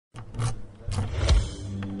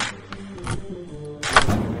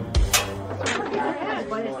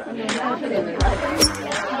Hello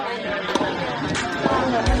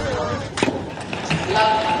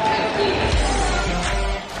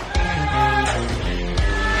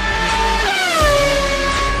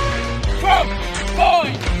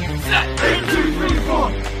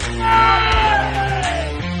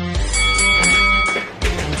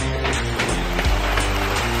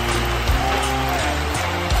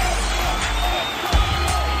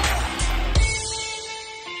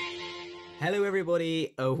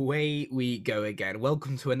everybody, away we go again.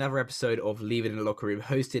 Welcome to another episode of Leave It in the Locker Room,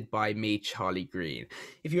 hosted by me, Charlie Green.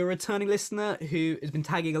 If you're a returning listener who has been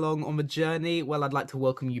tagging along on the journey, well, I'd like to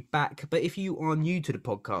welcome you back. But if you are new to the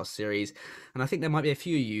podcast series, and I think there might be a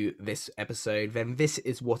few of you this episode, then this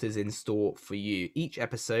is what is in store for you. Each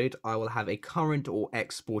episode, I will have a current or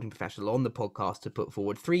ex-sporting professional on the podcast to put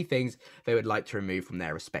forward 3 things they would like to remove from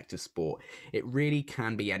their respective sport. It really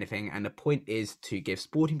can be anything, and the point is to give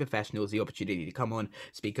sporting professionals the opportunity to come on,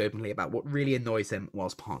 speak openly about what really annoys them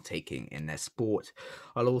whilst partaking in their sport.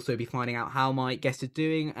 I'll also be finding out how my guest is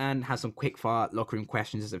doing and have some quick fire locker room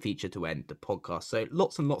questions as a feature to end the podcast. So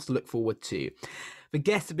lots and lots to look forward to. The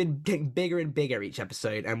guests have been getting bigger and bigger each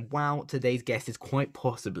episode, and wow, today's guest is quite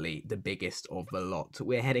possibly the biggest of the lot.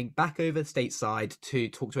 We're heading back over stateside to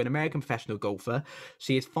talk to an American professional golfer.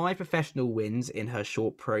 She has 5 professional wins in her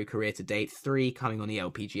short pro career to date, 3 coming on the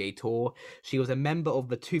LPGA Tour. She was a member of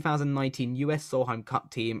the 2019 US Solheim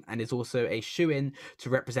Cup team and is also a shoo-in to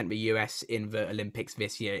represent the US in the Olympics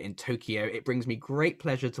this year in Tokyo. It brings me great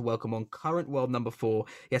pleasure to welcome on current world number 4.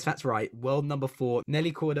 Yes, that's right, world number 4,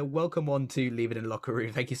 Nelly Korda. Welcome on to Leave It in the Locker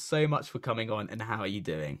Room. Thank you so much for coming on, and how are you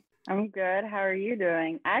doing? I'm good. How are you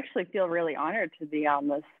doing? I actually feel really honored to be on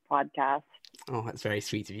this podcast. Oh, that's very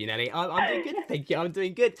sweet of you, Nelly. I'm doing good, thank you. I'm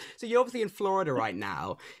doing good. So you're obviously in Florida right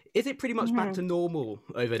now. Is it pretty much back to normal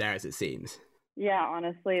over there, as it seems? Yeah,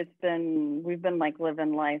 honestly, we've been like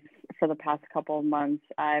living life for the past couple of months.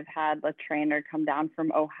 I've had a trainer come down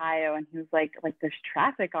from Ohio, and he was like there's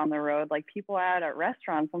traffic on the road, like people out at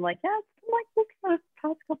restaurants. I'm like, yeah, it's been like this for the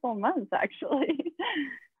past couple of months, actually.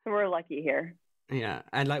 So we're lucky here. Yeah,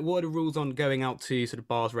 and like, what are the rules on going out to sort of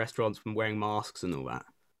bars, restaurants, from wearing masks and all that?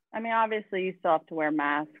 I mean, obviously you still have to wear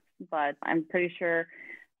masks, but I'm pretty sure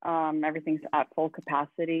everything's at full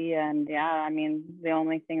capacity. And yeah, I mean, the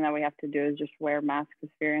only thing that we have to do is just wear masks if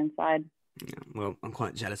you're inside. Yeah, well, I'm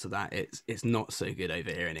quite jealous of that. It's not so good over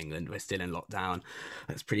here in England. We're still in lockdown.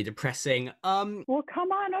 That's pretty depressing. Well,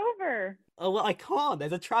 come on over. Oh, well, I can't.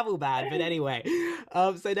 There's a travel ban. But anyway,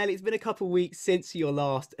 so Nelly, it's been a couple of weeks since your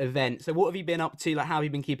last event. So what have you been up to? Like, how have you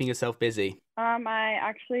been keeping yourself busy? I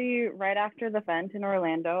actually, right after the event in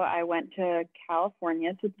Orlando, I went to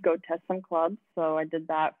California to go test some clubs. So I did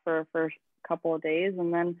that for a first couple of days.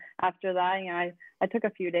 And then after that, I took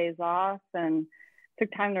a few days off and took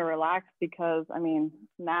time to relax, because, I mean,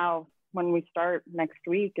 now when we start next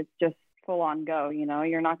week, it's just full on go,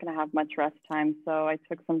 you're not going to have much rest time. So I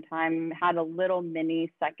took some time, had a little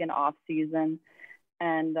mini second off season.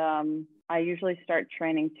 And I usually start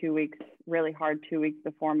training 2 weeks, really hard 2 weeks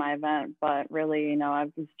before my event. But really, I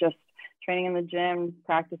was just training in the gym,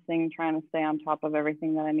 practicing, trying to stay on top of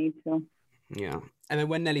everything that I need to. Yeah. And then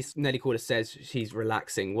when Nelly Korda says she's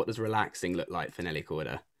relaxing, what does relaxing look like for Nelly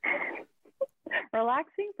Korda?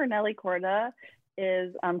 Relaxing for Nelly Korda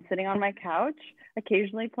is sitting on my couch,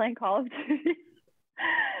 occasionally playing Call of Duty.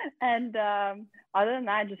 And other than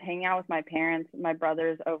that, just hanging out with my parents. My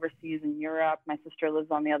brother's overseas in Europe. My sister lives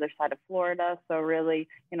on the other side of Florida. So really,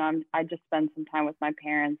 I just spend some time with my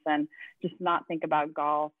parents and just not think about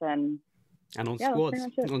golf. And on squads,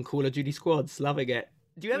 on Call of Duty squads, loving it.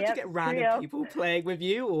 Do you ever get random people playing with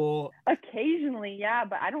you, or? Occasionally, yeah,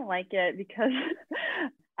 but I don't like it because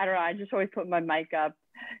I don't know. I just always put my mic up.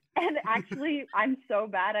 And actually, I'm so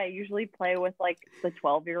bad. I usually play with like the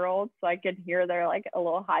 12-year-olds, so I can hear their like a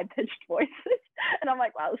little high-pitched voices. And I'm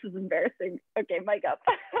like, wow, this is embarrassing. Okay, mic up.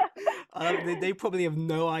 They probably have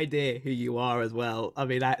no idea who you are as well. I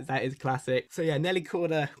mean, that is classic. So yeah, Nelly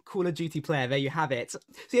Korda, Call of Duty player. There you have it. So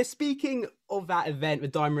yeah, speaking of that event, the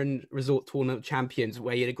Diamond Resort Tournament Champions,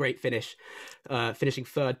 where you had a great finish, finishing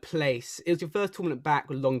 3rd place. It was your first tournament back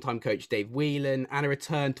with longtime coach Dave Whelan, and a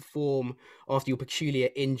return to form after your peculiar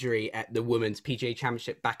injury at the Women's PGA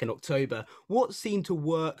Championship back in October. What seemed to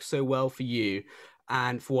work so well for you,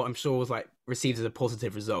 and for what I'm sure was like received as a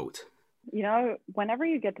positive result? Whenever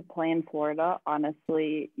you get to play in Florida,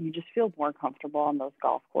 honestly, you just feel more comfortable on those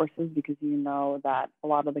golf courses, because you know that a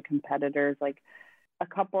lot of the competitors, like a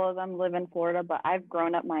couple of them live in Florida, but I've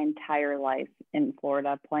grown up my entire life in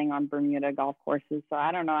Florida playing on Bermuda golf courses. So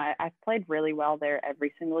I don't know, I've played really well there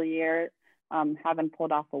every single year. haven't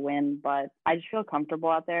pulled off a win, but I just feel comfortable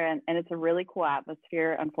out there, and it's a really cool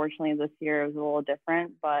atmosphere. Unfortunately, this year it was a little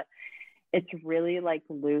different, but it's really like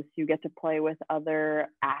loose. You get to play with other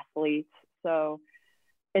athletes. So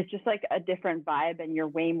it's just like a different vibe, and you're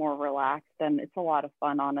way more relaxed, and it's a lot of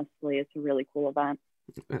fun, honestly. It's a really cool event.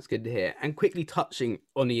 That's good to hear. And quickly touching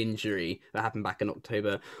on the injury that happened back in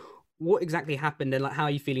October, what exactly happened and like how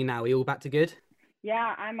are you feeling now? Are you all back to good?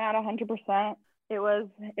 Yeah, I'm at 100%. It was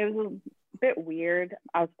a bit weird.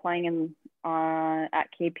 I was playing in at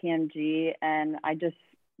KPMG, and I just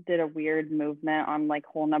did a weird movement on like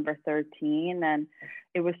hole number 13, and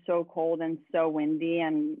it was so cold and so windy,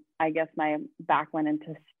 and I guess my back went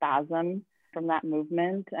into spasm from that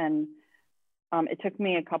movement, and it took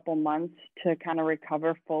me a couple months to kind of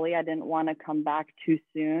recover fully. I didn't want to come back too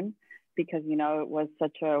soon because, it was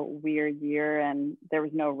such a weird year and there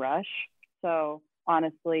was no rush. So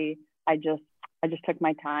honestly, I just took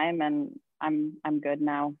my time, and I'm good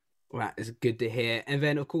now. Well, that is good to hear. And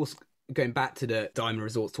then, of course, going back to the Diamond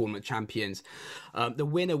Resorts Tournament champions, the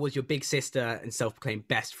winner was your big sister and self-proclaimed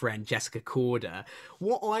best friend, Jessica Korda.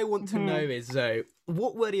 What I want to know is, though,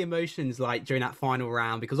 what were the emotions like during that final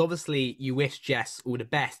round? Because obviously you wish Jess all the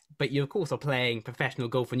best, but you, of course, are playing professional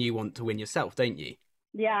golf and you want to win yourself, don't you?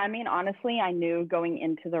 Yeah, I mean, honestly, I knew going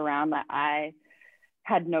into the round that I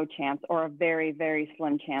had no chance, or a very, very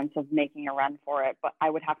slim chance of making a run for it, but I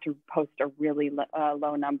would have to post a really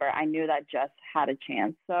low number. I knew that Jess had a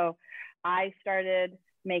chance. So I started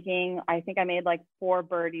I think I made like 4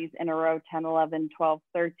 birdies in a row, 10, 11, 12,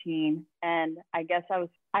 13. And I guess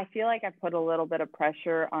I feel like I put a little bit of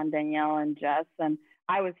pressure on Danielle and Jess, and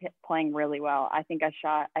I was playing really well. I think I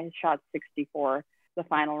shot 64 the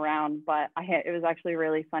final round, but it was actually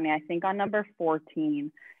really funny. I think on number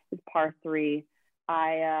 14 is par 3.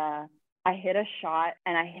 I hit a shot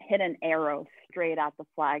and I hit an arrow straight at the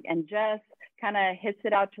flag, and Jess kind of hits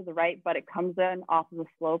it out to the right, but it comes in off of the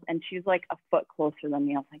slope, and she's like a foot closer than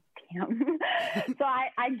me. I was like, damn. So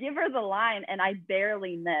I give her the line, and I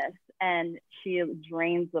barely miss, and she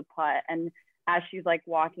drains the putt. And as she's like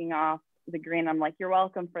walking off the green, I'm like, you're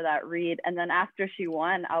welcome for that read. And then after she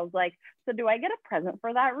won, I was like, so do I get a present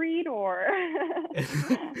for that read, or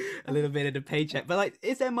a little bit of the paycheck? But like,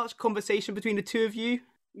 is there much conversation between the two of you?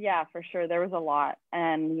 Yeah, for sure. There was a lot,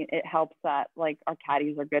 and it helps that like our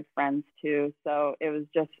caddies are good friends too. So it was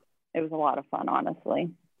a lot of fun,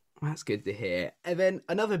 honestly. That's good to hear. And then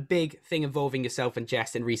another big thing involving yourself and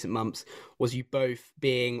Jess in recent months was you both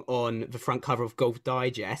being on the front cover of Golf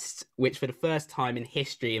Digest, which for the first time in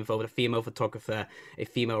history involved a female photographer, a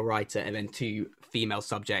female writer, and then 2 female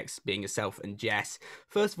subjects, being yourself and Jess.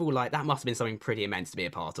 First of all, like, that must have been something pretty immense to be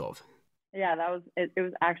a part of. Yeah, that was it. It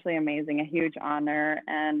was actually amazing, a huge honor,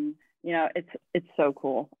 and it's so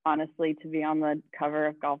cool, honestly, to be on the cover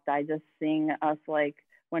of Golf Digest, seeing us like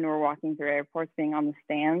when we're walking through airports, being on the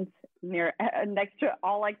stands next to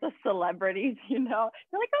all like the celebrities, you're like, oh,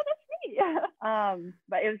 that's me.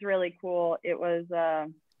 But it was really cool. It was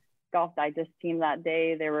Golf Digest team that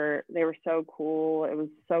day. They were so cool. It was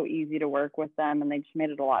so easy to work with them, and they just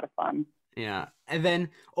made it a lot of fun. Yeah. And then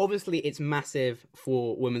obviously it's massive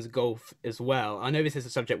for women's golf as well. I know this is a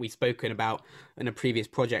subject we've spoken about in a previous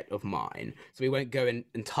project of mine, so we won't go in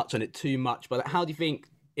and touch on it too much, but how do you think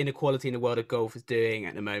inequality in the world of golf is doing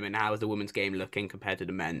at the moment? How is the women's game looking compared to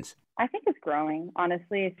the men's? I think it's growing.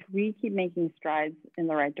 Honestly, if we keep making strides in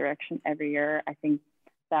the right direction every year, I think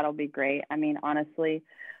that'll be great. I mean, honestly,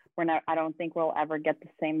 I don't think we'll ever get the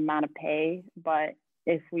same amount of pay, but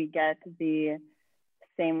if we get the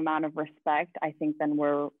same amount of respect, I think then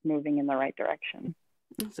we're moving in the right direction.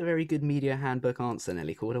 That's a very good media handbook answer,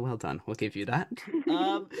 Nelly Korda. Well done. We'll give you that.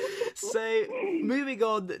 So moving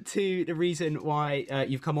on to the reason why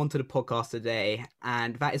you've come onto the podcast today,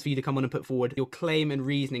 and that is for you to come on and put forward your claim and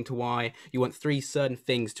reasoning to why you want 3 certain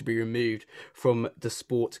things to be removed from the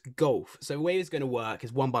sport golf. So the way it's going to work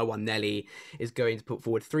is one by one, Nelly is going to put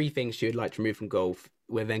forward 3 things she would like to remove from golf.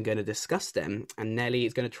 We're then going to discuss them, and Nelly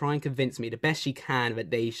is going to try and convince me the best she can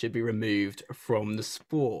that they should be removed from the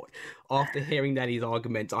sport. After hearing Nelly's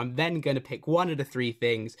argument, I'm then going to pick one of the 3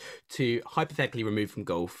 things to hypothetically remove from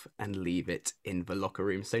golf and leave it in the locker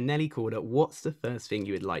room. So Nelly Korda, what's the first thing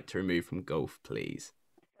you would like to remove from golf, please?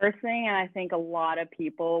 First thing, and I think a lot of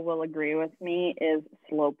people will agree with me, is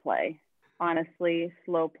slow play. Honestly,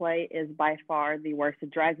 slow play is by far the worst.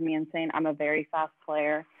 It drives me insane. I'm a very fast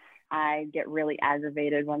player. I get really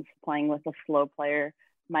aggravated when playing with a slow player.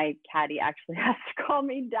 My caddy actually has to calm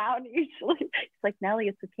me down usually. He's like, Nelly,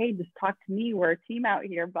 it's okay. Just talk to me. We're a team out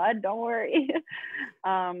here, bud. Don't worry.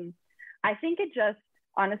 I think it just,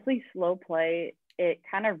 honestly, slow play, it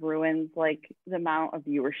kind of ruins like the amount of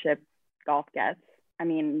viewership golf gets. I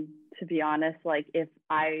mean, to be honest, like if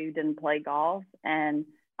I didn't play golf and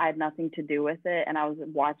I had nothing to do with it and I was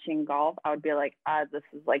watching golf, I would be like, this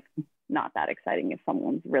is like not that exciting if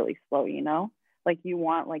someone's really slow, you know? Like you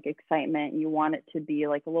want like excitement, you want it to be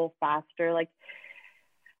like a little faster. Like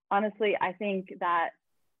honestly, I think that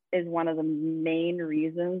is one of the main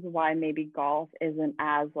reasons why maybe golf isn't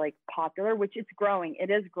as like popular, which it's growing. It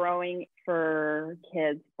is growing for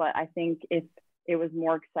kids, but I think if it was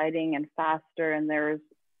more exciting and faster and it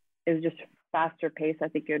was just faster pace, I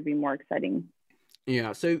think it would be more exciting.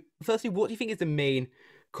 Yeah. So firstly, what do you think is the main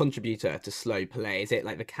contributor to slow play? Is it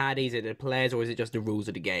like the caddies, is it the players, or is it just the rules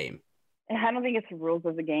of the game? I don't think it's the rules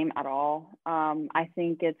of the game at all. I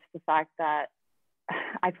think it's the fact that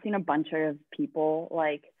I've seen a bunch of people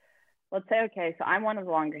like, let's say, okay, so I'm one of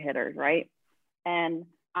the longer hitters, right? And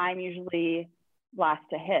I'm usually last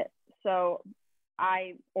to hit. So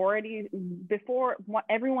I already, before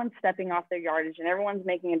everyone's stepping off their yardage and everyone's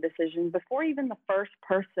making a decision, before even the first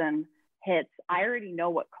person hits, I already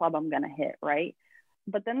know what club I'm going to hit, right?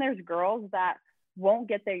 But then there's girls that won't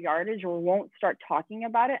get their yardage or won't start talking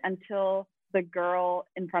about it until the girl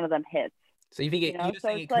in front of them hits. So you think it, you're So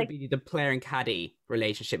saying it could be the player and caddy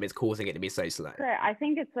relationship is causing it to be so slow? Correct. I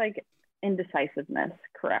think it's like indecisiveness,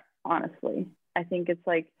 correct, honestly. I think it's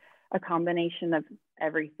like a combination of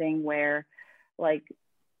everything where like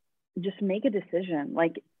just make a decision.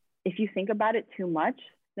 Like if you think about it too much,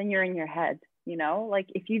 then you're in your head, you know? Like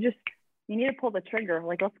if you need to pull the trigger,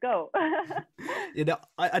 like let's go. You know,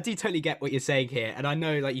 I do totally get what you're saying here, and I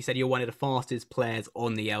know, like you said, you're one of the fastest players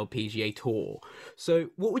on the LPGA tour. So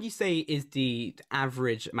what would you say is the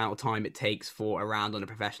average amount of time it takes for a round on a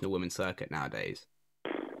professional women's circuit nowadays?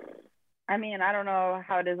 I mean, I don't know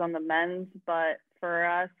how it is on the men's, but for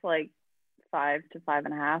us, like 5 to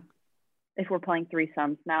 5.5. If we're playing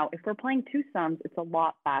threesomes. Now, if we're playing twosomes, it's a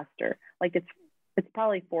lot faster. Like it's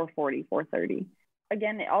probably 4:40, 4:30.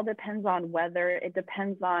 Again, it all depends on weather. It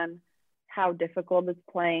depends on how difficult it's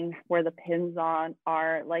playing, where the pins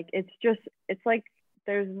are. Like it's like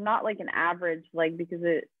there's not like an average, like because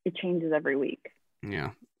it changes every week.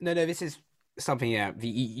 Yeah. No, this is something, yeah,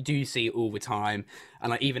 you do see all the time,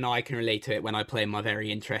 and like even I can relate to it when I play my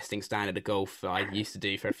very interesting standard of golf that I used to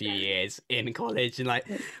do for a few years in college, and like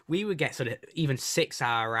we would get sort of even 6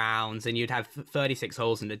 hour rounds, and you'd have 36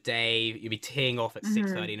 holes in a day. You'd be teeing off at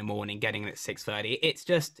 6:30 in the morning, getting in at 6:30. It's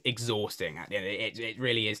just exhausting at the end. It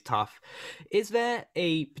really is tough. Is there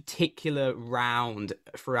a particular round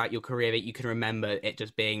throughout your career that you can remember it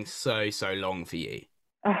just being so long for you?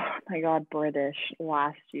 Oh my God, British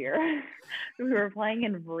last year. We were playing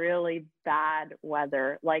in really bad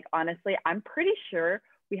weather. Like, honestly, I'm pretty sure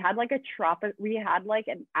we had like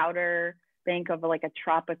an outer bank of like a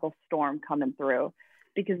tropical storm coming through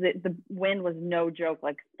because the wind was no joke,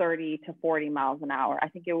 like 30 to 40 miles an hour. I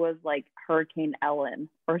think it was like Hurricane Ellen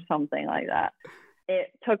or something like that.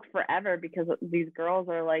 It took forever because these girls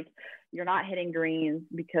are like, you're not hitting greens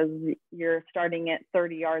because you're starting at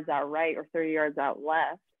 30 yards out right or 30 yards out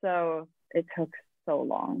left. So it took so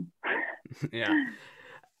long. Yeah.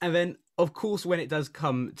 And then, of course, when it does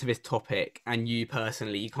come to this topic, and you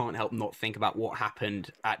personally, you can't help not think about what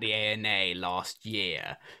happened at the ANA last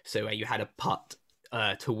year. So where you had a putt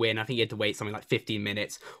to win. I think you had to wait something like 15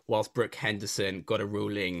 minutes whilst Brooke Henderson got a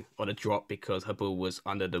ruling on a drop because her ball was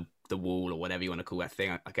under the wall or whatever you want to call that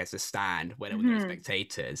thing. I guess a stand where there were no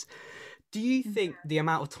spectators. Do you think the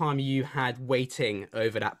amount of time you had waiting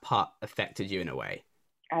over that putt affected you in a way?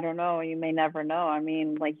 I don't know. You may never know. I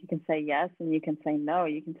mean, like you can say yes and you can say no.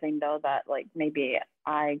 You can say no that like maybe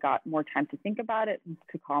I got more time to think about it,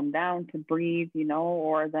 to calm down, to breathe, you know,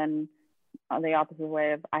 or then the opposite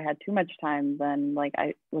way of I had too much time, then like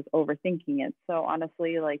I was overthinking it. So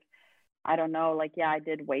honestly, like, I don't know, like, yeah, I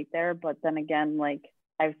did wait there, but then again, like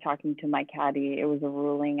I was talking to my caddy, it was a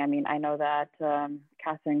ruling. I mean, I know that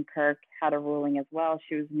Catherine Kirk had a ruling as well.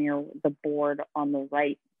 She was near the board on the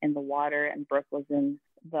right in the water and Brooke was in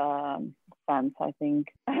the fence, I think,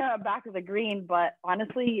 back of the green. But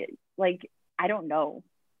honestly, like, I don't know.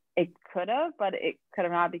 It could have, but it could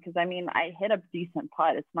have not because, I mean, I hit a decent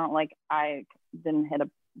putt. It's not like I didn't hit a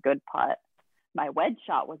good putt. My wedge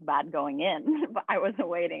shot was bad going in, but I wasn't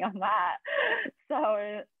waiting on that.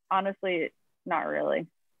 So honestly, not really.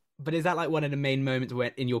 But is that like one of the main moments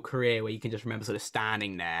in your career where you can just remember sort of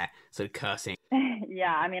standing there, sort of cursing?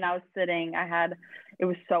 Yeah, I mean, I was sitting, it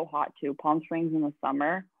was so hot too, Palm Springs in the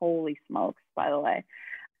summer. Holy smokes, by the way.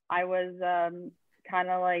 I was kind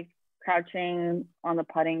of like crouching on the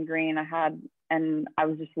putting green. And I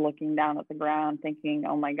was just looking down at the ground thinking,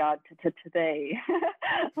 oh my God, today.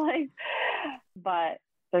 Like, but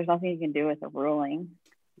there's nothing you can do with a ruling.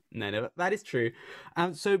 No, that is true.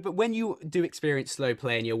 But when you do experience slow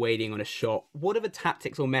play and you're waiting on a shot, what are the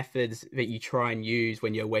tactics or methods that you try and use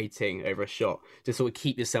when you're waiting over a shot to sort of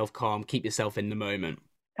keep yourself calm, keep yourself in the moment?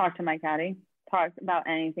 Talk to my caddy. Talk about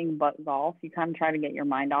anything but golf. You kind of try to get your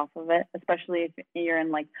mind off of it, especially if you're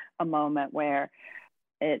in like a moment where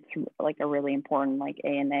it's like a really important like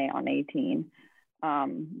A&A on 18.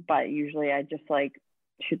 But usually I just like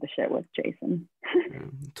shoot the shit with Jason.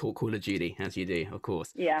 Talk Call of Duty, as you do, of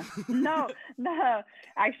course. Yeah. No.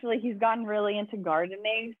 Actually, he's gotten really into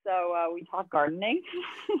gardening, so we talk gardening.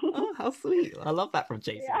 Oh, how sweet. I love that from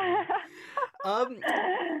Jason. Yeah.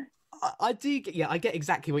 I get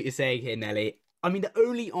exactly what you're saying here, Nelly. I mean, the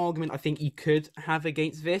only argument I think you could have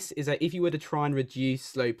against this is that if you were to try and reduce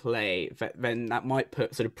slow play, then that might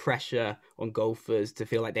put sort of pressure on golfers to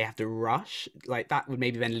feel like they have to rush. Like that would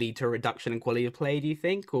maybe then lead to a reduction in quality of play, do you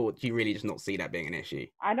think? Or do you really just not see that being an issue?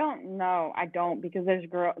 I don't know. I don't, because there's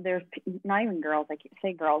not even girls, I can't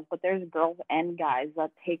say girls, but there's girls and guys that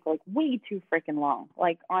take like way too freaking long.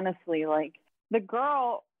 Like honestly, like the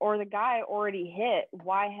girl or the guy already hit.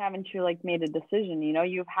 Why haven't you like made a decision? You know,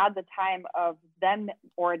 you've had the time of them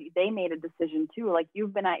already. They made a decision too. Like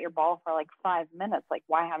you've been at your ball for like 5 minutes. Like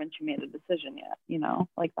why haven't you made a decision yet? You know,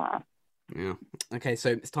 like that. Yeah. Okay,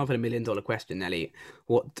 so it's time for the $1 million question, Nelly.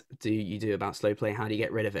 What do you do about slow play? How do you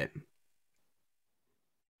get rid of it?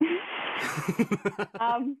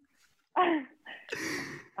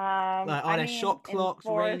 Like either shot clocks,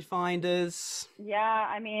 rangefinders. Yeah,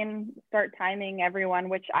 I mean, start timing everyone,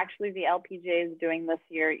 which actually the LPGA is doing this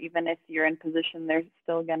year. Even if you're in position, they're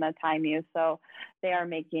still going to time you. So they are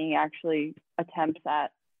making actually attempts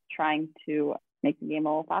at trying to make the game a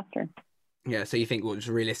little faster. Yeah, so you think we'll just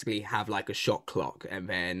realistically have like a shot clock, and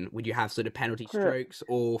then would you have sort of penalty strokes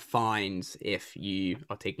or fines if you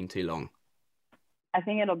are taking too long? I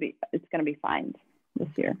think it's going to be fines this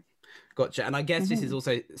year. Gotcha. And I guess this is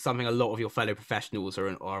also something a lot of your fellow professionals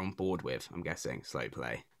are on board with, I'm guessing, slow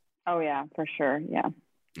play. Oh, yeah, for sure. Yeah.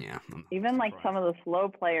 Yeah. Even like some of the slow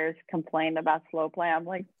players complained about slow play. I'm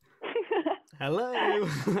like, hello,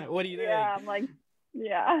 what are you doing? Yeah, I'm like,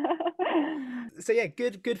 yeah. So yeah,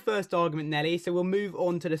 good first argument, Nelly. So we'll move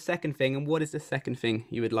on to the second thing. And what is the second thing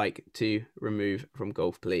you would like to remove from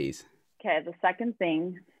golf, please? Okay, the second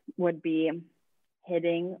thing would be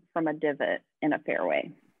hitting from a divot in a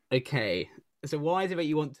fairway. Okay, so why is it that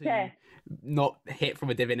you want to not hit from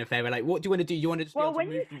a divot in a fairway? Like, what do you want to do? You want to just be able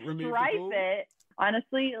to remove the ball? It,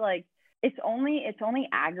 honestly, like it's only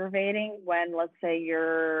aggravating when, let's say,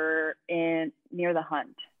 you're near the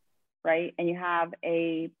hunt, right, and you have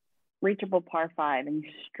a reachable par 5 and you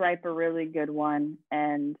stripe a really good one,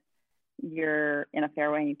 and you're in a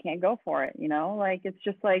fairway and you can't go for it. You know, like it's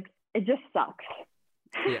just like it just sucks.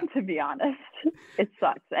 Yeah. To be honest, it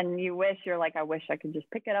sucks. And you wish I wish I could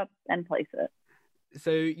just pick it up and place it.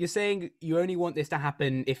 So you're saying you only want this to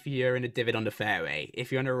happen if you're in a divot on the fairway.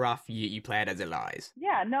 If you're in a rough, you play it as it lies.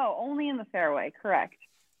 Yeah, no, only in the fairway. Correct.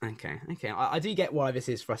 Okay. I do get why this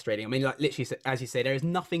is frustrating. I mean, like literally, as you say, there is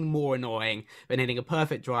nothing more annoying than hitting a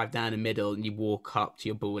perfect drive down the middle and you walk up to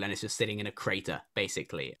your ball and it's just sitting in a crater,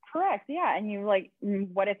 basically. Correct. Yeah, and you like,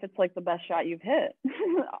 what if it's like the best shot you've hit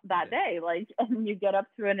that day? Like, and you get up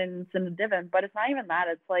to it and it's in a divot. But it's not even that.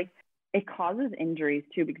 It's like it causes injuries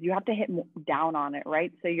too because you have to hit down on it,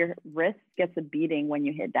 right? So your wrist gets a beating when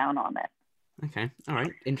you hit down on it. Okay. All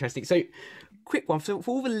right. Interesting. So quick one. So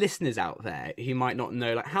for all the listeners out there who might not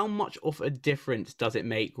know, like how much of a difference does it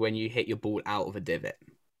make when you hit your ball out of a divot?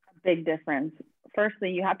 A big difference.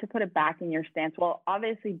 Firstly, you have to put it back in your stance. Well,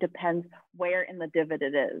 obviously depends where in the divot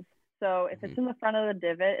it is. So if it's in the front of the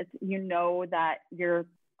divot, you know that your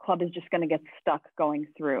club is just going to get stuck going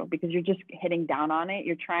through because you're just hitting down on it.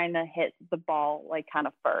 You're trying to hit the ball like kind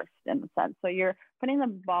of first in a sense. So you're putting the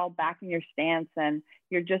ball back in your stance and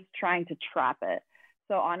you're just trying to trap it.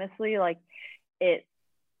 So honestly, like it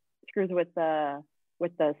screws with the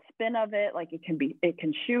spin of it. Like it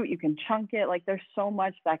can shoot, you can chunk it. Like there's so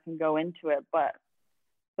much that can go into it. But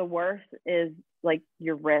the worst is like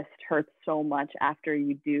your wrist hurts so much after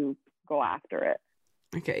you do go after it.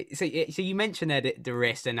 Okay, so you mentioned there the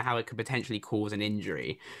wrist and how it could potentially cause an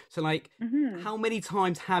injury. So, like, how many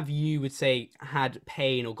times have you, would say, had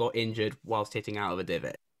pain or got injured whilst hitting out of a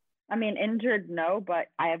divot? I mean, injured, no, but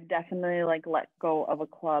I have definitely, like, let go of a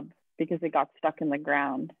club because it got stuck in the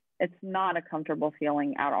ground. It's not a comfortable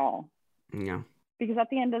feeling at all. Yeah. Because at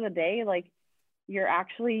the end of the day, like, you're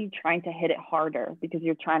actually trying to hit it harder because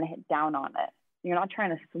you're trying to hit down on it. You're not trying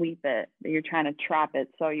to sweep it, but you're trying to trap it.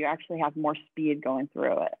 So you actually have more speed going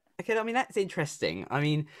through it. Okay, I mean, that's interesting. I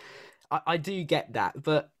mean, I do get that.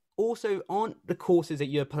 But also, aren't the courses that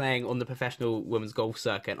you're playing on the professional women's golf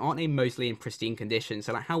circuit, aren't they mostly in pristine condition?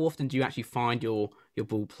 So like, how often do you actually find your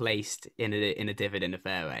ball placed in a divot in the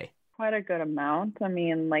fairway? Quite a good amount. I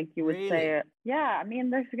mean, like you would Really? say, yeah, I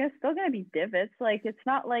mean, still going to be divots. Like, it's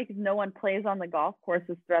not like no one plays on the golf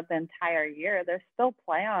courses throughout the entire year. There's still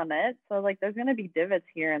play on it. So, like, there's going to be divots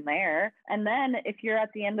here and there. And then if you're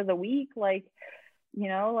at the end of the week, like, you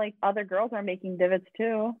know, like other girls are making divots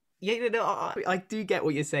too. Yeah, no, I do get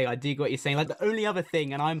what you're saying. I do get what you're saying. Like the only other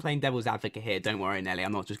thing, and I'm playing devil's advocate here. Don't worry, Nelly.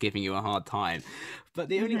 I'm not just giving you a hard time. But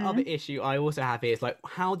the only other Mm-hmm. issue I also have here is like,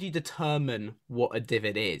 how do you determine what a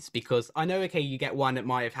divot is? Because I know, okay, you get one that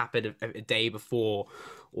might have happened a day before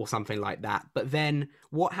or something like that. But then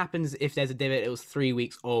what happens if there's a divot that was 3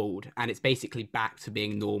 weeks old and it's basically back to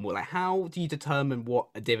being normal? Like, how do you determine what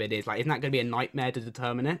a divot is? Like, isn't that going to be a nightmare to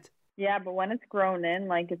determine it? Yeah, but when it's grown in,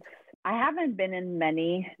 like I haven't been in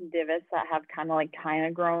many divots that have kind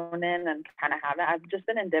of grown in and kind of haven't. I've just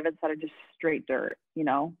been in divots that are just straight dirt, you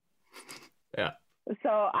know? Yeah. So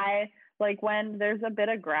I like when there's a bit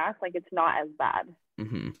of grass, like it's not as bad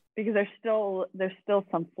Mm-hmm. because there's still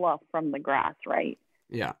some fluff from the grass, right?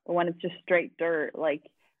 Yeah. But when it's just straight dirt, like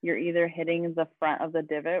you're either hitting the front of the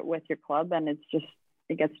divot with your club and it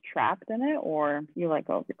gets trapped in it, or you let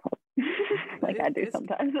go of your club. Like I do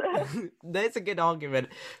sometimes. There's a good argument.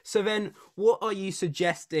 So then, what are you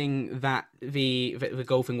suggesting that the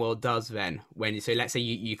golfing world does then? So let's say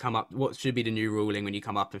you come up, what should be the new ruling when you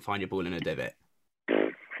come up and find your ball in a divot?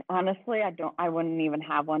 Honestly, I wouldn't even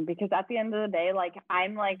have one because at the end of the day, like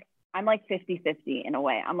I'm like 50-50 in a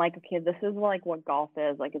way. I'm like, okay, this is like what golf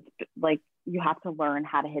is. Like it's like you have to learn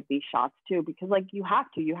how to hit these shots too, because like you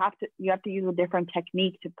have to use a different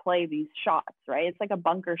technique to play these shots, right? It's like a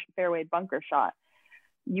fairway bunker shot.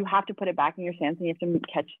 You have to put it back in your stance and you have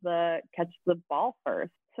to catch the ball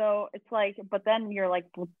first. So it's like, but then you're like,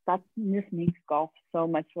 well, that just makes golf so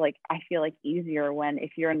much like I feel like easier when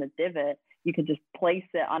if you're in the divot, you can just place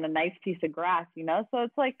it on a nice piece of grass, you know? So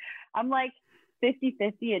it's like, I'm like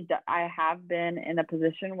 50-50. I have been in a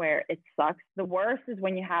position where it sucks. The worst is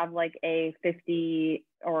when you have like a 50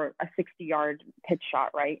 or a 60-yard pitch shot,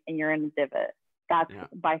 right? And you're in a divot. That's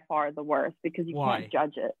by far the worst because you can't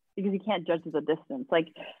judge it. Because you can't judge the distance. Like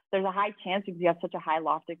there's a high chance because you have such a high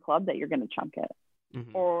lofted club that you're going to chunk it.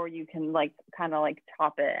 Mm-hmm. Or you can like kind of like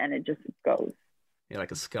top it and it just goes. Yeah,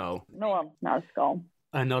 like a skull. No, not a skull.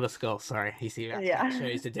 Not a skull, sorry. You see, that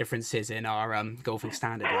shows the differences in our golfing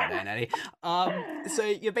standard right there, Nelly. So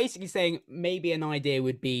you're basically saying maybe an idea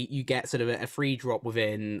would be you get sort of a free drop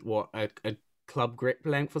within, a club grip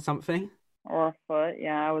length or something? Or a foot,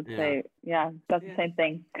 I would say, that's the same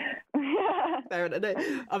thing.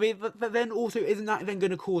 I mean, but then also, isn't that then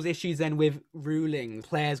going to cause issues then with ruling?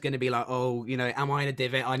 Players going to be like, oh, you know, am I in a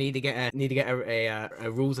divot? I need to get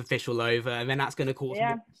a rules official over, and then that's going to cause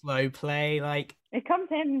slow play. Like it comes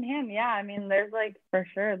hand in hand. Yeah, I mean, there's like for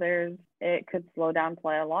sure, it could slow down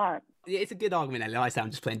play a lot. It's a good argument, Ellie. Like I said, I'm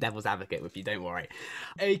just playing devil's advocate with you, don't worry.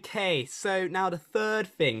 Okay, so now the third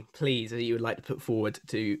thing, please, that you would like to put forward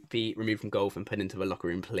to be removed from golf and put into a locker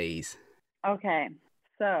room, please. Okay,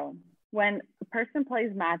 so when a person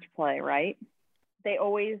plays match play, right, they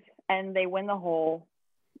win the hole,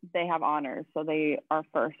 they have honors, so they are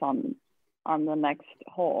first on the next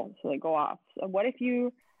hole, so they go off. So what if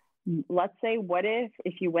you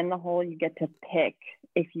win the hole, you get to pick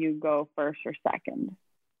if you go first or second?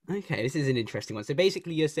 Okay, this is an interesting one. So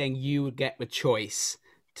basically you're saying you would get the choice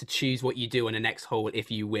to choose what you do on the next hole if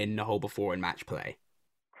you win the hole before in match play.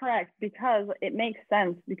 Correct, because it makes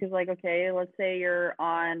sense because like, okay, let's say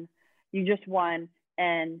you just won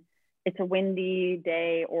and it's a windy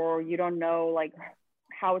day or you don't know like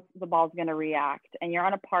how the ball's going to react and you're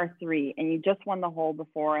on a par 3 and you just won the hole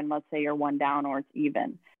before and let's say you're 1 down or it's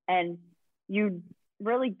even and you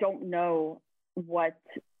really don't know what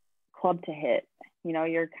club to hit. You know,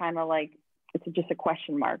 you're kind of like, it's just a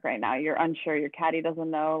question mark right now. You're unsure. Your caddy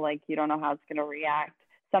doesn't know, like, you don't know how it's going to react.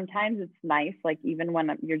 Sometimes it's nice, like, even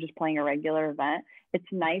when you're just playing a regular event, it's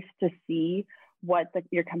nice to see what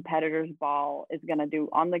your competitor's ball is going to do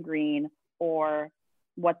on the green or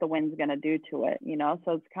what the wind's going to do to it, you know?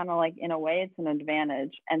 So it's kind of like, in a way, it's an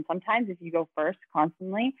advantage. And sometimes if you go first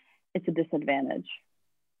constantly, it's a disadvantage.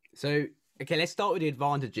 So, okay, let's start with the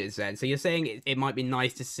advantages then. So you're saying it might be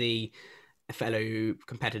nice to see fellow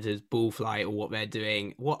competitors ball flight or what they're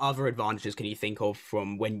doing. What other advantages can you think of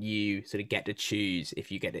from when you sort of get to choose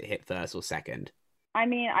if you get it hit first or second? I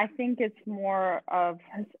mean, I think it's more of,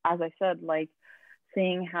 as I said, like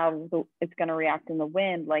seeing how it's going to react in the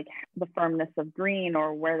wind, like the firmness of green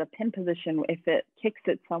or where the pin position, if it kicks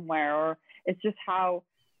it somewhere, or it's just how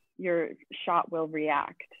your shot will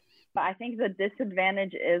react. But I think the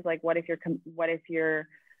disadvantage is like, what if you're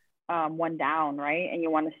one down, right? And you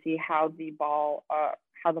want to see how the ball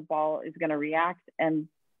is going to react, and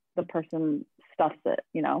the person stuffs it,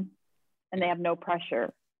 and they have no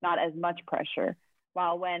pressure, not as much pressure.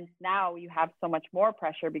 While when now you have so much more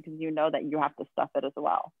pressure because you know that you have to stuff it as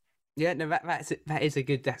well. Yeah, no, that's a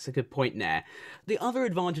good point there. The other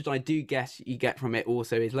advantage I do guess you get from it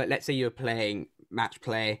also is, like, let's say you're playing match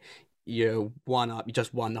play, you're one up, you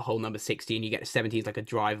just won the whole number 16, you get to 17, like a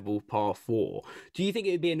drivable par 4. Do you think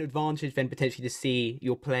it would be an advantage then potentially to see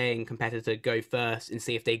your playing competitor go first and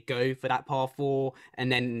see if they go for that par 4, and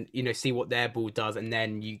then see what their ball does, and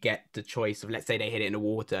then you get the choice of, let's say they hit it in the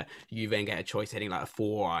water, you then get a choice hitting like a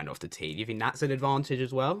 4-iron off the tee. Do you think that's an advantage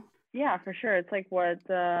as well? Yeah, for sure. It's like what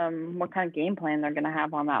kind of game plan they're going to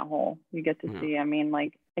have on that hole. You get to see. I mean,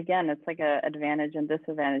 like, again, it's like a advantage and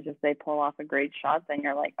disadvantage. If they pull off a great shot, then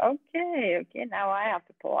you're like, okay, now I have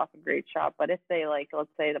to pull off a great shot. But if they, like, let's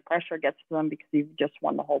say the pressure gets to them because you've just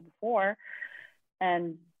won the hole before,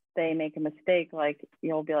 and they make a mistake, like,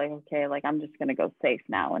 you'll be like, okay, like, I'm just going to go safe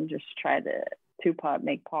now and just try to two-putt,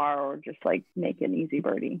 make par, or just like make an easy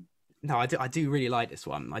birdie. No, I do really like this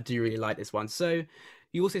one. So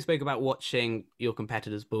you also spoke about watching your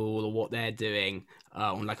competitor's ball or what they're doing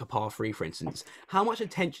on like a par 3, for instance. How much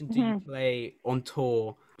attention do you play on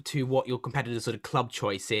tour to what your competitor's sort of club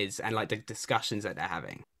choice is and like the discussions that they're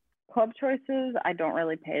having? Club choices, I don't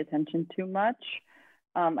really pay attention too much.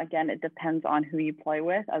 Again, it depends on who you play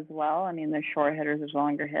with as well. I mean, there's short hitters, there's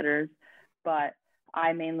longer hitters, but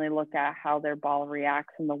I mainly look at how their ball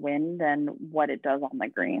reacts in the wind and what it does on the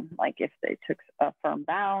green. Like if they took a firm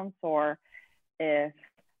bounce, or if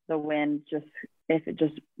the wind if it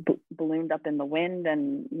just ballooned up in the wind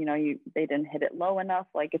and, they didn't hit it low enough.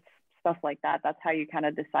 Like, it's stuff like that. That's how you kind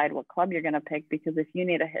of decide what club you're going to pick, because if you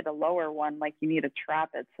need to hit a lower one, like, you need to trap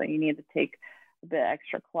it. So you need to take a bit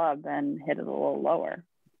extra club and hit it a little lower.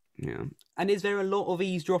 Yeah. And is there a lot of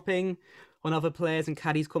eavesdropping on other players and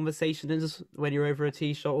caddies' conversations when you're over a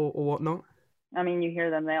tee shot or whatnot? I mean, you hear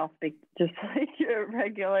them, they all speak just like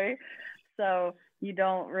regular. So you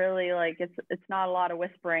don't really, like, it's not a lot of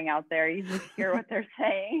whispering out there. You just hear what they're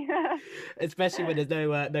saying. Especially when there's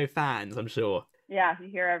no fans, I'm sure. Yeah, you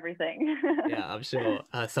hear everything. Yeah, I'm sure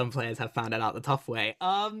some players have found it out the tough way.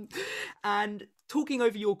 And talking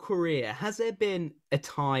over your career, has there been a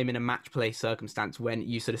time in a match play circumstance when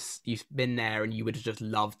you've been there and you would have just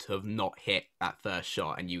loved to have not hit that first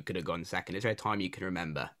shot and you could have gone second? Is there a time you can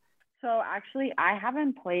remember? So actually, I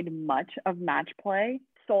haven't played much of match play.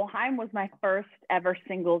 Solheim was my first ever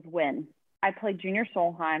singles win. I played junior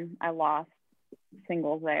Solheim. I lost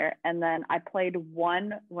singles there. And then I played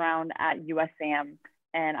one round at USAM,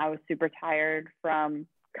 and I was super tired from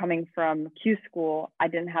coming from Q school. I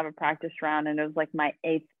didn't have a practice round, and it was like my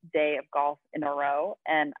 8th day of golf in a row.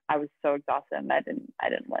 And I was so exhausted, and I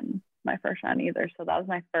didn't win my first round either. So that was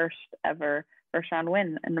my first ever first round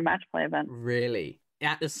win in the match play event. Really?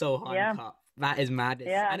 At the Solheim Cup? That is madness.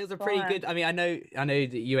 Yeah, and it was a pretty good, I mean, I know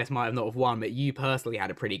the US might have not have won, but you personally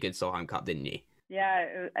had a pretty good Solheim Cup, didn't you?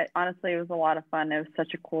 Yeah, honestly, it was a lot of fun. It was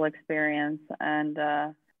such a cool experience, and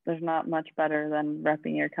there's not much better than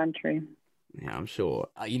repping your country. Yeah, I'm sure.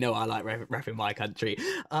 I like repping my country.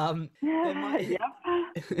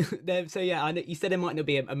 So yeah, I know you said there might not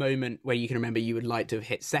be a moment where you can remember you would like to have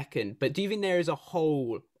hit second, but do you think there is a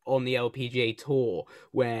hole on the LPGA Tour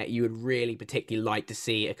where you would really particularly like to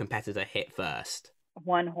see a competitor hit first?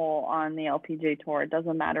 One hole on the LPGA Tour. It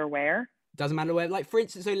doesn't matter where. Doesn't matter where. Like, for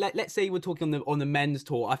instance, so let's say we're talking on the men's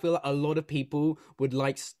tour. I feel like a lot of people would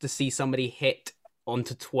like to see somebody hit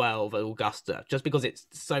onto 12 at Augusta, just because it's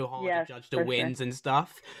so hard to judge the wins and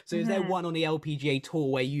stuff. So is there one on the LPGA Tour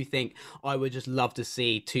where you think, I would just love to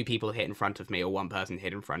see 2 people hit in front of me or 1 person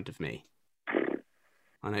hit in front of me?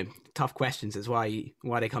 I know, tough questions. That's why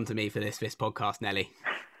they come to me for this podcast, Nelly.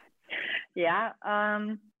 Yeah,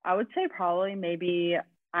 I would say probably maybe,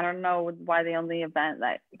 I don't know why the only event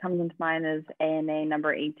that comes into mind is ANA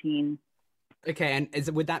number 18. Okay, and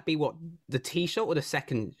would that be what, the tee shot or the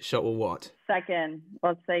second shot or what? Second.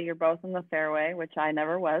 Let's say you're both in the fairway, which I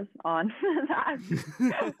never was on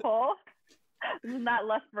that hole. Not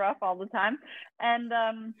left rough all the time. And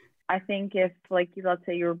I think if, like, let's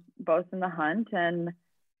say you're both in the hunt and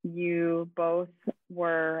you both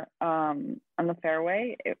were on the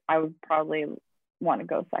fairway, I would probably want to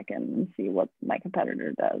go second and see what my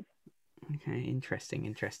competitor does. Okay, interesting.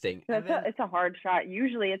 It's a hard shot.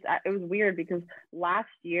 Usually it was weird because last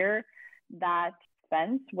year that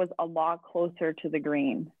fence was a lot closer to the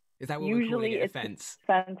green. Is that what we're calling it, a fence?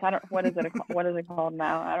 Fence. What is it called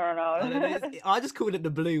now? I don't know. I just called it the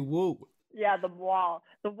blue wall. Yeah, the wall.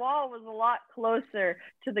 The wall was a lot closer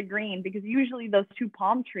to the green because usually those two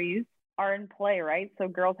palm trees are in play, right? So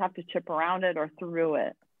girls have to chip around it or through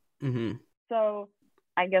it. Mm-hmm. So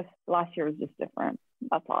I guess last year was just different.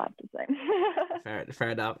 That's all I have to say. Fair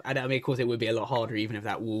enough. And I mean, of course, it would be a lot harder even if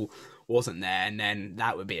that wall wasn't there, and then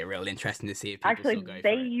that would be a real interesting to see if people Actually, still go they for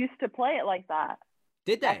it. used to play it like that.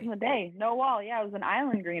 Did Back in they? the day, no wall. Yeah, it was an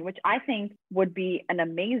island green, which I think would be an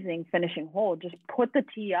amazing finishing hole. Just put the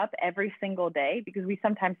tee up every single day because we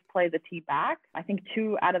sometimes play the tee back. I think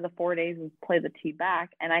 2 out of the 4 days we play the tee back.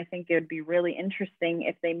 And I think it would be really interesting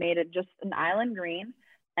if they made it just an island green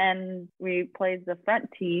and we played the front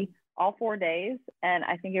tee all 4 days. And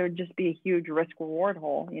I think it would just be a huge risk reward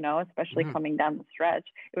hole, especially coming down the stretch.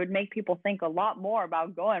 It would make people think a lot more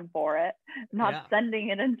about going for it, not sending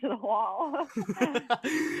it into the wall.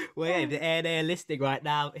 Well, yeah, the air listing right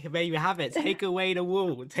now. There you have it. Take away the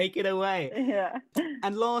wall. Take it away. Yeah.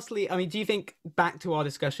 And lastly, I mean, do you think, back to our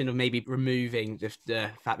discussion of maybe removing just the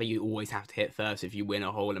fact that you always have to hit first if you win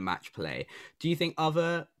a hole in match play, do you think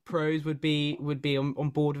other pros would be on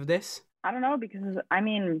board with this? I don't know, because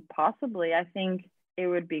possibly. I think it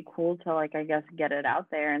would be cool to I guess get it out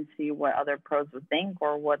there and see what other pros would think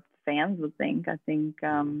or what fans would think. I think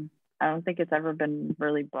I don't think it's ever been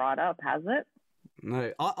really brought up, has it?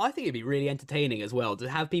 No, I think it'd be really entertaining as well to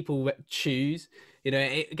have people choose.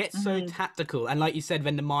 It gets so tactical, and like you said,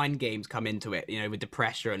 when the mind games come into it, with the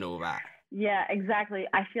pressure and all that. Yeah, exactly.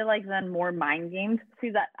 I feel like then more mind games.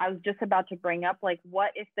 See, that I was just about to bring up,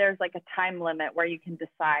 what if there's a time limit where you can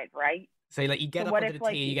decide, right? So you get up onto the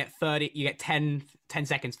tee, you get 10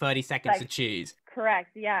 seconds, 30 seconds to choose.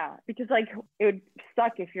 Correct, yeah. Because it would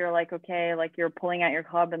suck if you're okay, you're pulling out your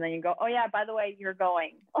club and then you go, oh yeah, by the way, you're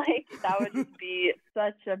going. That would just be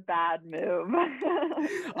such a bad move.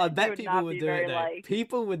 I bet people would do it though.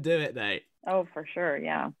 People would do it though. Oh, for sure,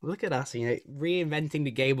 yeah. Look at us, reinventing the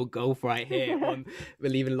game of golf right here on the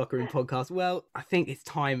Leave in the Locker Room podcast. Well, I think it's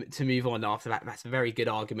time to move on after that. That's a very good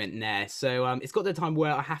argument there. So it's got the time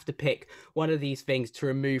where I have to pick one of these things to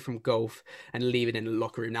remove from golf and leave it in the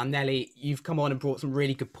locker room. Now, Nelly, you've come on and brought some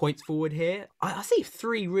really good points forward here. I see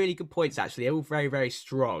 3 really good points, actually. They're all very, very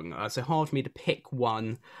strong. So hard for me to pick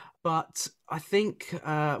one. But I think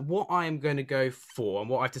what I am going to go for and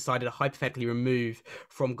what I've decided to hypothetically remove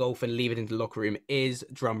from golf and leave it into the locker room is,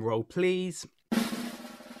 drum roll please,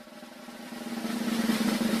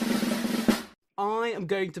 I am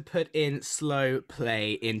going to put in slow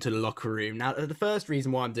play into the locker room. Now, the first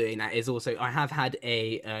reason why I'm doing that is also I have had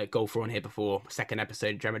a golfer on here before, second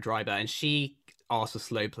episode, Gemma Dryber, and she asked for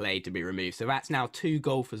slow play to be removed. So that's now 2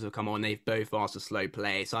 golfers have come on. They've both asked for slow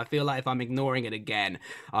play. So I feel like if I'm ignoring it again,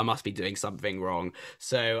 I must be doing something wrong.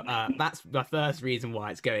 So that's the first reason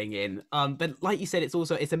why it's going in. But like you said,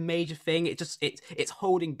 it's a major thing. It's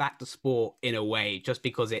holding back the sport in a way, just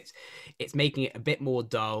because it's making it a bit more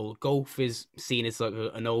dull. Golf is seen as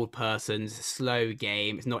an old person's slow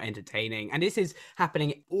game. It's not entertaining. And this is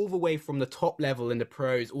happening all the way from the top level in the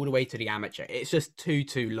pros all the way to the amateur. It's just too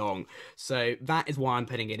long. So that is why I'm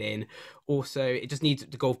putting it in. Also, it just needs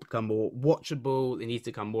the golf to become more watchable. It needs to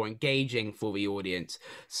become more engaging for the audience.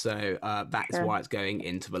 So that is why it's going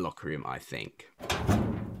into the locker room, I think.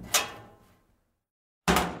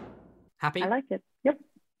 Happy? I like it. Yep.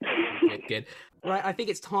 Good. Right, I think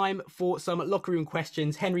it's time for some locker room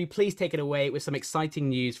questions. Henry, please take it away with some exciting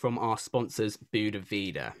news from our sponsors, Buda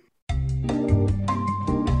Vida.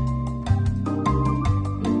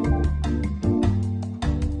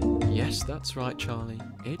 Yes, that's right, Charlie.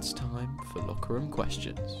 It's time for Locker Room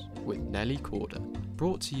Questions with Nelly Corder.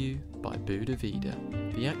 Brought to you by Buda Vida,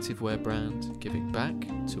 the activewear brand giving back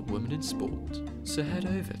to women in sport. So head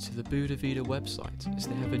over to the Buda Vida website as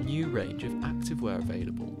they have a new range of activewear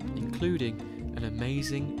available, including an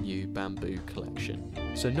amazing new bamboo collection.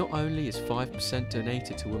 So not only is 5%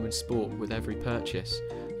 donated to women's sport with every purchase,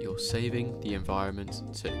 you're saving the environment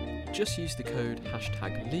too. Just use the code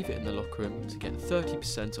 #LeaveItInTheLockerRoom to get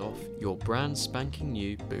 30% off your brand spanking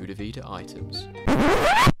new Buda Vida items.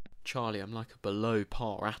 Charlie, I'm like a below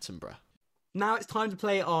par Attenborough. Now it's time to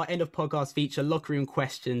play our end of podcast feature, Locker Room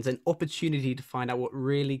Questions, an opportunity to find out what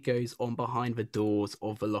really goes on behind the doors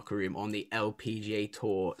of the locker room on the LPGA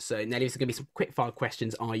Tour. So Nelly, this is going to be some quick fire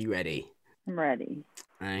questions. Are you ready? I'm ready.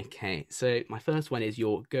 Okay, so my first one is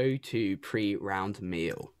your go-to pre-round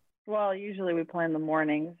meal. Well, usually we play in the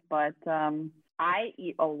mornings, but I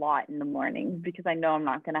eat a lot in the mornings because I know I'm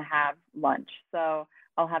not going to have lunch. So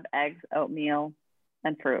I'll have eggs, oatmeal,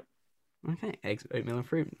 and fruit. Okay, eggs, oatmeal, and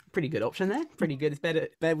fruit. Pretty good option there. Pretty good. It's better.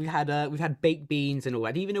 We've had baked beans and all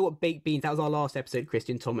that. Do you even know what baked beans? That was our last episode,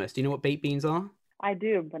 Christian Thomas. Do you know what baked beans are? I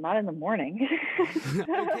do, but not in the morning.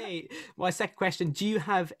 Okay, my second question, do you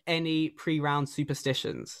have any pre-round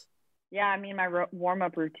superstitions? Yeah, I mean, my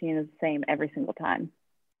warm-up routine is the same every single time.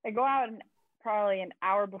 I go out probably an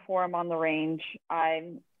hour before I'm on the range.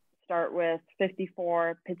 I start with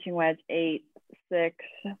 54, pitching wedge, 8, 6,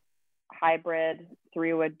 hybrid,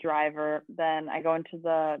 3-wood driver. Then I go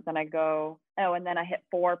and then I hit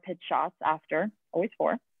 4 pitch shots after, always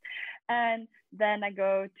 4. And then I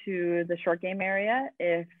go to the short game area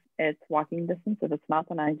if it's walking distance. If it's not,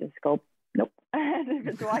 then I just go, nope. If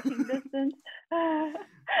it's walking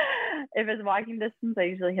distance, I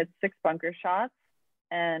usually hit 6 bunker shots,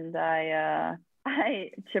 and I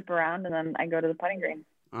chip around, and then I go to the putting green.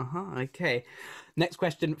 Okay. Next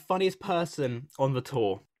question, funniest person on the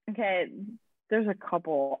tour? Okay, there's a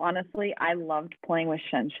couple. Honestly, I loved playing with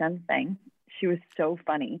Shen Feng. She was so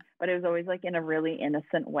funny, but it was always like in a really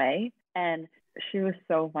innocent way. And she was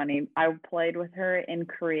so funny. I played with her in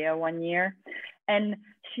Korea one year, and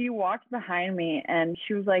she walked behind me and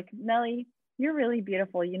she was like, Nelly, you're really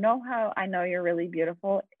beautiful. You know how I know you're really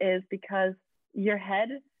beautiful is because your head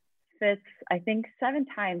fits, I think, 7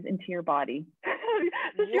 times into your body.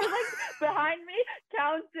 So she was like behind me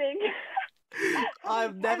counting.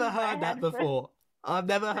 I've never heard that before. I've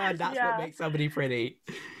never heard that's what makes somebody pretty.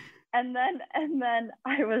 And then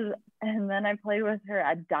I played with her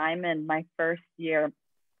at Diamond my first year,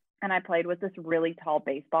 and I played with this really tall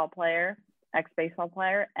ex-baseball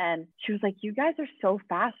player, and she was like, "You guys are so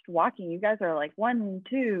fast walking. You guys are like 1,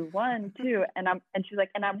 2, 1, 2," and she's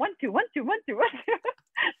like, "And I'm 1, 2, 1, 2, 1, 2, 1, 2."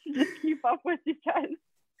 To just keep up with you guys.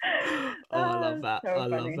 Oh, I love that. So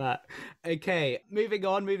funny. Love that. Okay, moving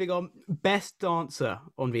on. Best dancer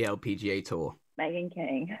on the LPGA Tour? Megan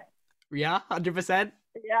King. Yeah, 100%?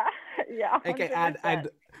 Yeah. 100%. Okay, and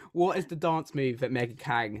what is the dance move that Megan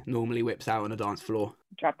Kang normally whips out on a dance floor?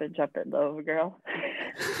 Drop it low, girl.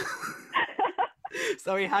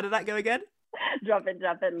 Sorry, how did that go again? Drop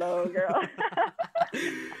it low, girl.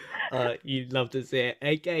 You'd love to see it.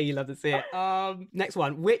 Okay, you love to see it. Next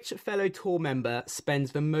one. Which fellow tour member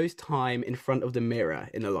spends the most time in front of the mirror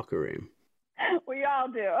in the locker room? We all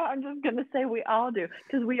do. I'm just going to say we all do,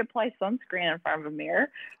 because we apply sunscreen in front of a mirror.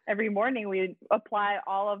 Every morning we apply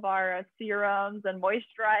all of our serums and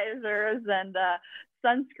moisturizers and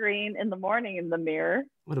sunscreen in the morning in the mirror.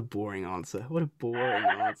 What a boring answer.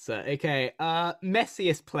 Okay,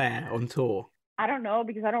 messiest player on tour? I don't know,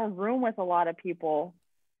 because I don't room with a lot of people.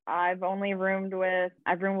 I've roomed with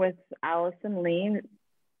Allison Lee.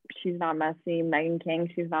 She's not messy. Megan King,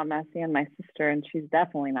 she's not messy, and my sister, and she's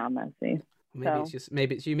definitely not messy.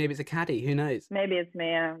 Maybe it's you. Maybe it's a caddy. Who knows? Maybe it's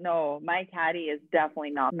me. No, my caddy is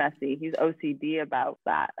definitely not messy. He's OCD about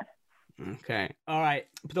that. Okay. All right.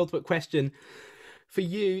 Penultimate question. For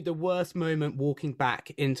you, the worst moment walking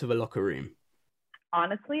back into the locker room?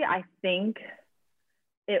 Honestly, I think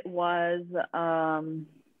it was,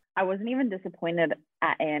 I wasn't even disappointed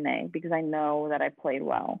at ANA because I know that I played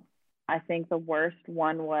well. I think the worst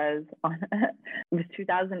one was it was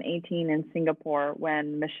 2018 in Singapore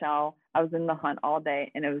when I was in the hunt all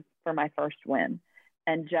day, and it was for my first win.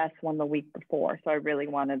 And Jess won the week before, so I really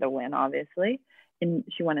wanted to win, obviously. And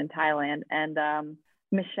she won in Thailand. And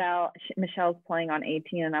Michelle's playing on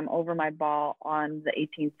 18, and I'm over my ball on the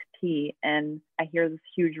 18th tee, and I hear this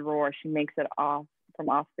huge roar. She makes it off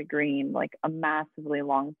the green, like a massively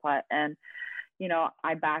long putt. And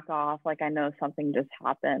I back off like I know something just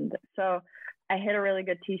happened. So I hit a really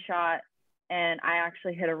good tee shot, and I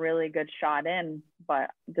actually hit a really good shot in, but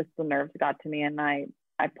just the nerves got to me, and I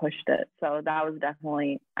pushed it. So that was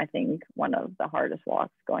definitely, I think, one of the hardest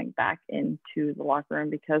walks going back into the locker room,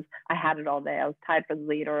 because I had it all day. I was tied for the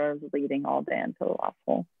lead, or I was leading all day until the last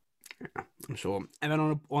hole. Yeah, I'm sure. And then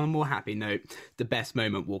on a more happy note, the best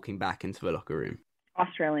moment walking back into the locker room?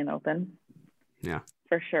 Australian Open. Yeah.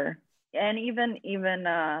 For sure. And even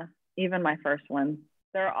my first one,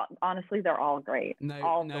 they're all great. No,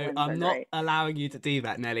 I'm not allowing you to do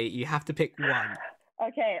that, Nelly. You have to pick one.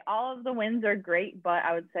 Okay, all of the wins are great, but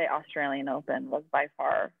I would say Australian Open was by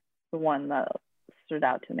far the one that stood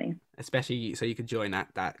out to me. Especially so you could join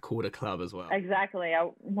that quarter club as well. Exactly, I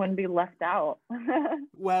wouldn't be left out.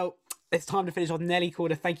 Well, it's time to finish off. Nelly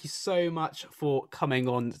Korda, thank you so much for coming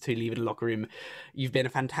on to Leave It in the Locker Room. You've been a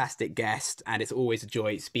fantastic guest, and it's always a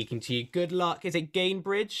joy speaking to you. Good luck. Is it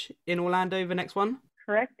Gainbridge in Orlando, the next one?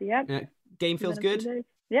 Correct, yeah. Game feels good?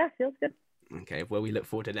 Yeah, feels good. Okay, well, we look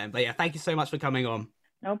forward to them. But yeah, thank you so much for coming on.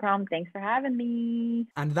 No problem. Thanks for having me.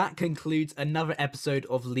 And that concludes another episode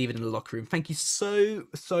of Leave It in the Locker Room. Thank you so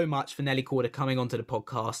much for Nelly Corder coming onto the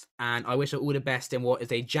podcast. And I wish her all the best in what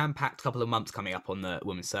is a jam-packed couple of months coming up on the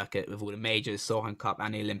women's circuit with all the majors, Solheim Cup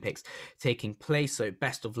and the Olympics taking place. So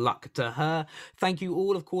best of luck to her. Thank you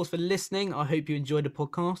all, of course, for listening. I hope you enjoyed the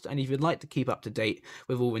podcast. And if you'd like to keep up to date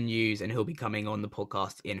with all the news and who'll be coming on the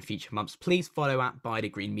podcast in future months, please follow at By the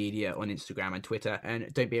Green Media on Instagram and Twitter.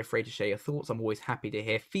 And don't be afraid to share your thoughts. I'm always happy to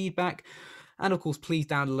hear feedback. And of course, please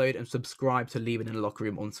download and subscribe to Leave It in the Locker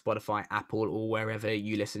Room on Spotify, Apple, or wherever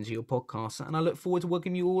you listen to your podcasts. And I look forward to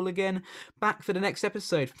welcoming you all again back for the next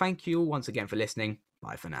episode. Thank you all once again for listening.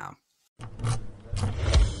 Bye for now.